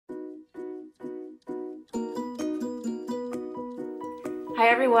Hi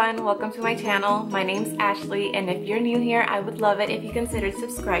everyone, welcome to my channel. My name's Ashley, and if you're new here, I would love it if you considered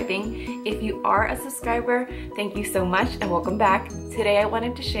subscribing. If you are a subscriber, thank you so much and welcome back. Today I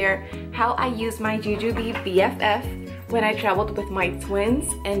wanted to share how I used my Jujubee BFF when I traveled with my twins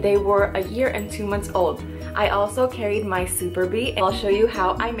and they were a year and 2 months old. I also carried my Super Be. I'll show you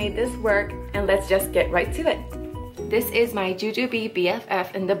how I made this work, and let's just get right to it. This is my Jujubee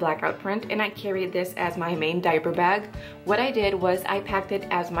BFF in the blackout print, and I carried this as my main diaper bag. What I did was I packed it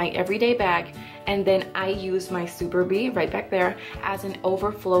as my everyday bag, and then I used my Super Be right back there as an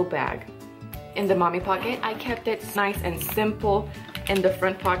overflow bag. In the mommy pocket, I kept it nice and simple. In the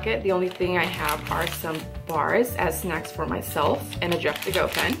front pocket, the only thing I have are some bars as snacks for myself and a drop-to-go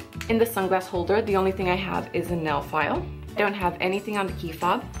pen. In the sunglass holder, the only thing I have is a nail file. I don't have anything on the key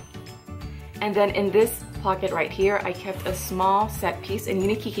fob. And then in this pocket right here, I kept a small set piece in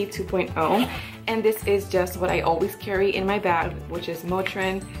Unikiki 2.0, and this is just what I always carry in my bag, which is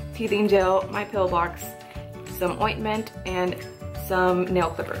Motrin, teething gel, my pill box, some ointment, and some nail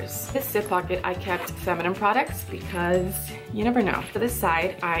clippers. This zip pocket I kept feminine products because you never know. To this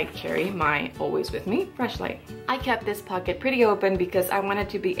side, I carry my always with me flashlight. I kept this pocket pretty open because I wanted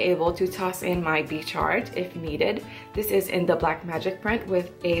to be able to toss in my B chart if needed. This is in the black magic print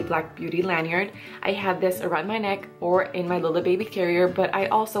with a black beauty lanyard. I had this around my neck or in my little baby carrier, but I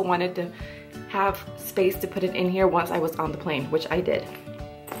also wanted to have space to put it in here once I was on the plane, which I did.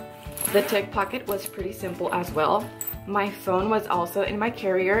 The tech pocket was pretty simple as well. My phone was also in my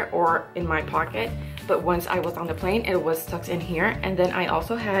carrier or in my pocket, but once I was on the plane, it was tucked in here. And then I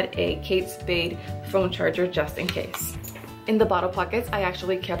also had a Kate Spade phone charger just in case. In the bottle pockets, I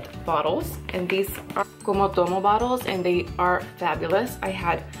actually kept bottles, and these are Komotomo bottles, and they are fabulous. I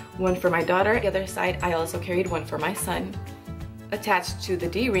had one for my daughter. The other side, I also carried one for my son. Attached to the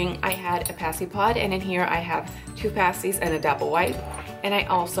D-ring, I had a passy pod, and in here I have 2 passies and a dapple wipe. And I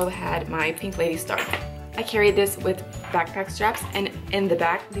also had my Pink Lady Star. I carried this with backpack straps, and in the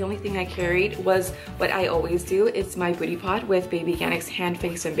back, the only thing I carried was what I always do. It's my booty pod with Baby Organics hand,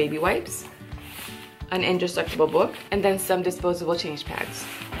 face, and baby wipes, an indestructible book, and then some disposable change pads.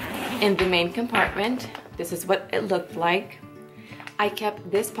 In the main compartment, this is what it looked like. I kept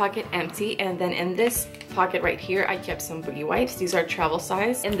this pocket empty, and then in this pocket right here, I kept some booty wipes. These are travel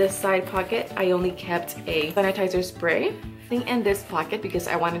size. In this side pocket, I only kept a sanitizer spray. In this pocket because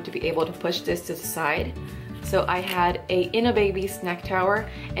I wanted to be able to push this to the side. So I had a In a Baby snack tower,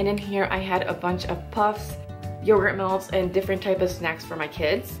 and in here I had a bunch of puffs, yogurt melts, and different type of snacks for my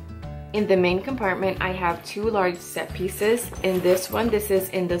kids. In the main compartment, I have 2 large set pieces. In this one, this is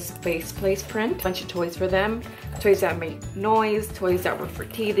in the Space Place print. A bunch of toys for them. Toys that make noise, toys that were for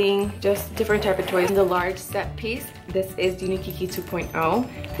teething, just different type of toys. In the large set piece, this is Unikiki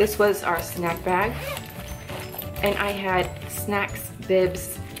 2.0. This was our snack bag. And I had snacks,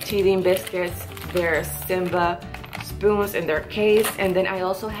 bibs, teething biscuits, their Simba spoons in their case, and then I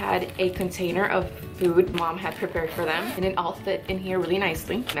also had a container of food mom had prepared for them, and it all fit in here really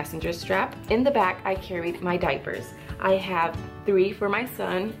nicely. Messenger strap. In the back, I carried my diapers. I have 3 for my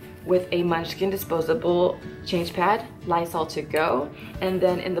son with a Munchkin disposable change pad, Lysol to go, and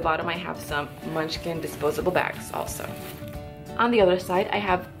then in the bottom I have some Munchkin disposable bags also. On the other side, I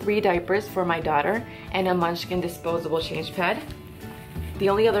have 3 diapers for my daughter and a Munchkin disposable change pad. The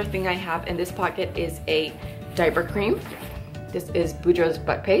only other thing I have in this pocket is a diaper cream. This is Boudreaux's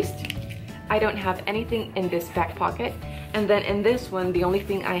butt paste. I don't have anything in this back pocket. And then in this one, the only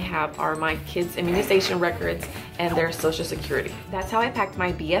thing I have are my kids' immunization records and their social security. That's how I packed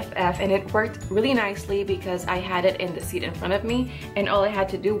my BFF, and it worked really nicely because I had it in the seat in front of me, and all I had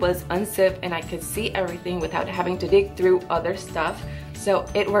to do was unzip and I could see everything without having to dig through other stuff. So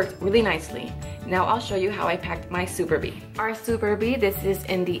it worked really nicely. Now I'll show you how I packed my Super Be. Our Super Be, this is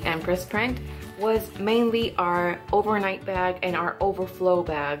in the Empress print, was mainly our overnight bag and our overflow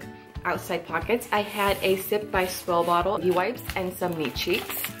bag. Outside pockets, I had a Sip by Swell bottle, the wipes, and some knee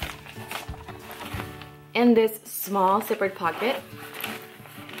cheeks. In this small zippered pocket,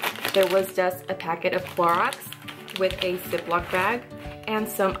 there was just a packet of Clorox with a Ziploc bag and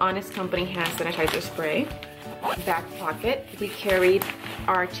some Honest Company hand sanitizer spray. Back pocket, we carried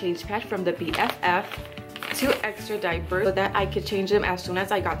our change pad from the BFF, 2 extra diapers so that I could change them as soon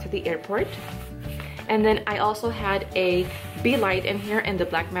as I got to the airport. And then I also had a Be Light in here in the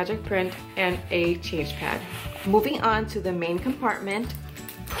black magic print and a change pad. Moving on to the main compartment,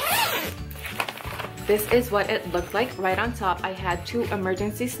 this is what it looked like. Right on top, I had 2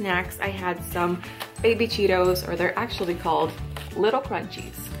 emergency snacks. I had some baby Cheetos, or they're actually called Little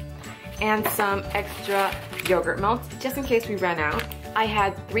Crunchies, and some extra yogurt melts just in case we ran out. I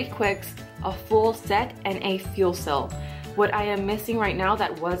had 3 quicks, a full set, and a fuel cell. What I am missing right now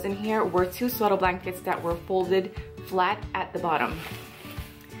that was in here were 2 swaddle blankets that were folded flat at the bottom.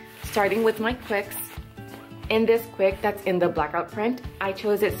 Starting with my quicks. In this quick that's in the blackout print, I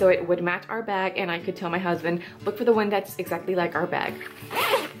chose it so it would match our bag and I could tell my husband, look for the one that's exactly like our bag.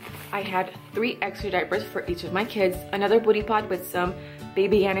 I had 3 extra diapers for each of my kids, another booty pod with some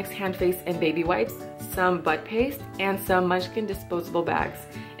Baby Annex hand face and baby wipes, some butt paste, and some Munchkin disposable bags.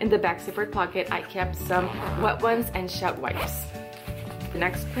 In the back zippered pocket, I kept some wet ones and shout wipes. The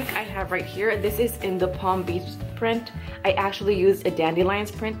next quick I have right here, this is in the Palm Beach print. I actually used a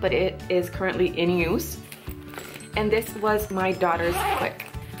Dandelions print, but it is currently in use. And this was my daughter's quick.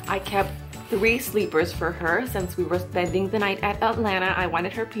 I kept 3 sleepers for her since we were spending the night at Atlanta. I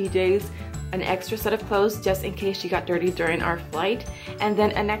wanted her PJs, an extra set of clothes just in case she got dirty during our flight, and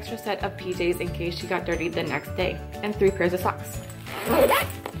then an extra set of PJs in case she got dirty the next day, and 3 pairs of socks.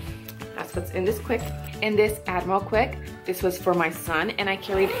 That's what's in this quick. In this Admiral quick, this was for my son, and I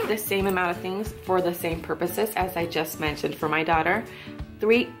carried the same amount of things for the same purposes as I just mentioned for my daughter.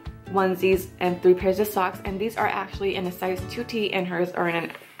 3 onesies and 3 pairs of socks, and these are actually in a size 2T and hers are in a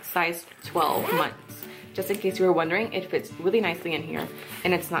size 12 months. Just in case you were wondering, it fits really nicely in here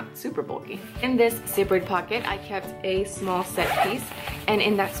and it's not super bulky. In this zippered pocket, I kept a small set piece, and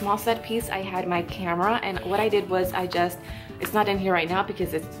in that small set piece, I had my camera, and what I did was it's not in here right now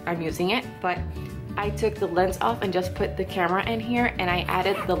because I'm using it, but I took the lens off and just put the camera in here, and I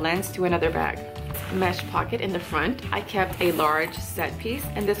added the lens to another bag. Mesh pocket in the front, I kept a large set piece,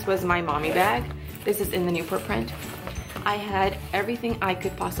 and this was my mommy bag. This is in the Newport print. I had everything I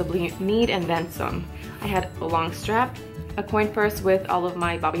could possibly need and then some. I had a long strap, a coin purse with all of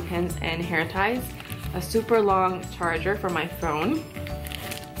my bobby pins and hair ties, a super long charger for my phone,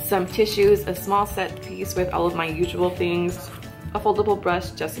 some tissues, a small set piece with all of my usual things, a foldable brush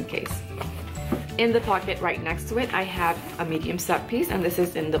just in case. In the pocket right next to it, I have a medium set piece, and this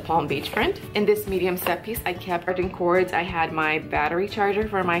is in the Palm Beach print. In this medium set piece, I kept charging cords. I had my battery charger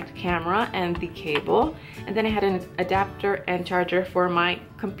for my camera and the cable, and then I had an adapter and charger for my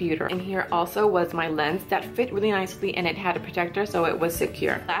computer. In here also was my lens that fit really nicely, and it had a protector so it was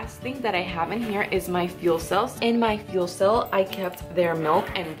secure. Last thing that I have in here is my fuel cells. In my fuel cell, I kept their milk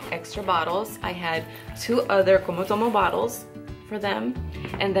and extra bottles. I had 2 other Como Tomo bottles for them,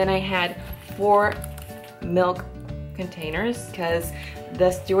 and then I had 4 milk containers because the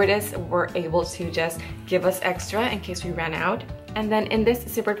stewardess were able to just give us extra in case we ran out. And then in this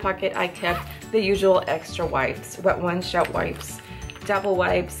zippered pocket, I kept the usual extra wipes, wet ones, shout wipes, double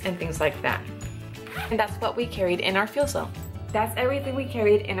wipes, and things like that. And that's what we carried in our fuel cell. That's everything we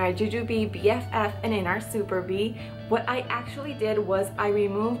carried in our Jujubee BFF and in our Super Be. What I actually did was I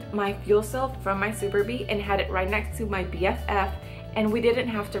removed my fuel cell from my Super Be and had it right next to my BFF, and we didn't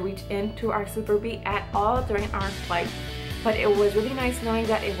have to reach into our Super Be at all during our flight. But it was really nice knowing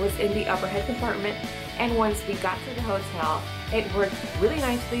that it was in the upper head compartment, and once we got to the hotel, it worked really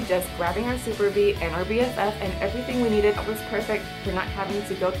nicely just grabbing our Super Be and our BFF, and everything we needed was perfect for not having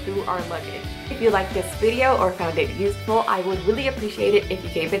to go through our luggage. If you liked this video or found it useful, I would really appreciate it if you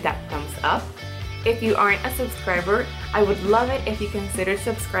gave it that thumbs up. If you aren't a subscriber, I would love it if you consider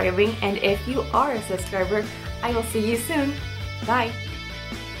subscribing, and if you are a subscriber, I will see you soon. Bye!